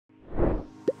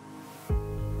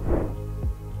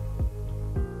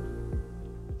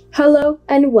Hello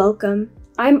and welcome.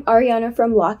 I'm Ariana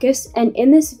from Lawcus, and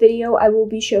in this video I will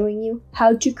be showing you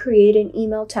how to create an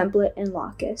email template in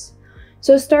Lawcus.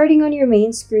 So starting on your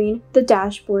main screen, the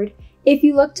dashboard, if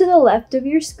you look to the left of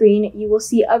your screen, you will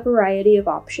see a variety of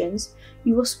options.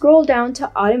 You will scroll down to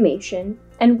automation,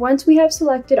 and once we have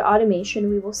selected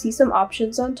automation, we will see some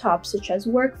options on top such as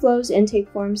workflows, intake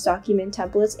forms, document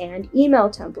templates, and email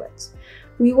templates.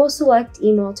 We will select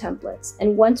email templates,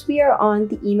 and once we are on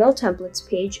the email templates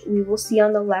page, we will see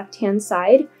on the left-hand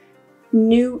side,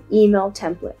 new email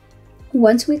template.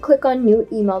 Once we click on new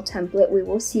email template, we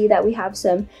will see that we have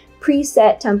some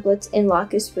preset templates in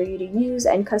Lawcus for you to use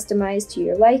and customize to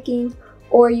your liking,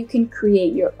 or you can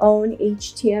create your own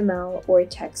HTML or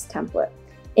text template.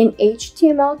 In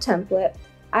HTML template,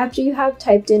 after you have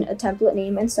typed in a template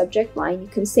name and subject line, you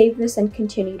can save this and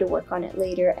continue to work on it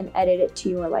later and edit it to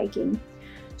your liking.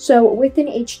 So with an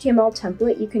HTML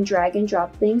template, you can drag and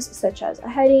drop things such as a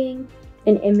heading,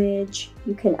 an image,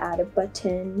 you can add a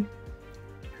button,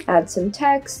 add some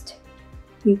text.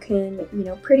 You can,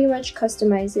 pretty much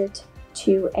customize it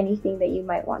to anything that you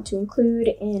might want to include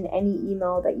in any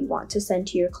email that you want to send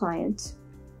to your clients.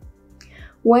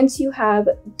 Once you have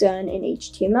done an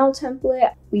HTML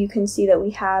template, you can see that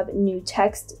we have new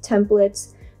text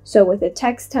templates. So with a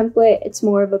text template, it's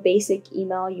more of a basic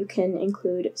email. You can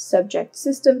include subject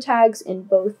system tags in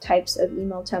both types of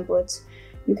email templates.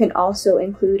 You can also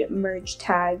include merge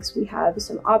tags. We have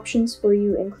some options for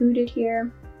you included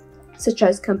here, such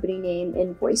as company name,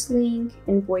 invoice link,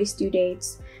 invoice due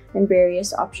dates, and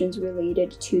various options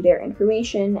related to their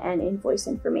information and invoice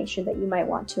information that you might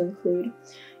want to include.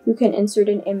 You can insert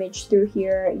an image through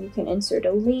here. You can insert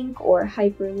a link or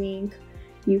hyperlink.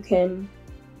 You can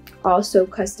also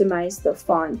customize the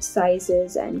font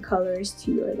sizes and colors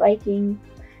to your liking.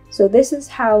 So this is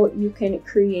how you can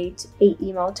create an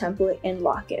email template in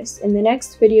Lawcus. In the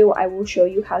next video, I will show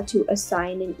you how to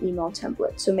assign an email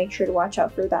template, so make sure to watch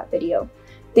out for that video.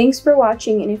 Thanks for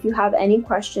watching, and if you have any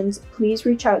questions, please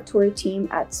reach out to our team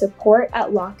at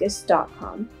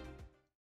support@lawcus.com.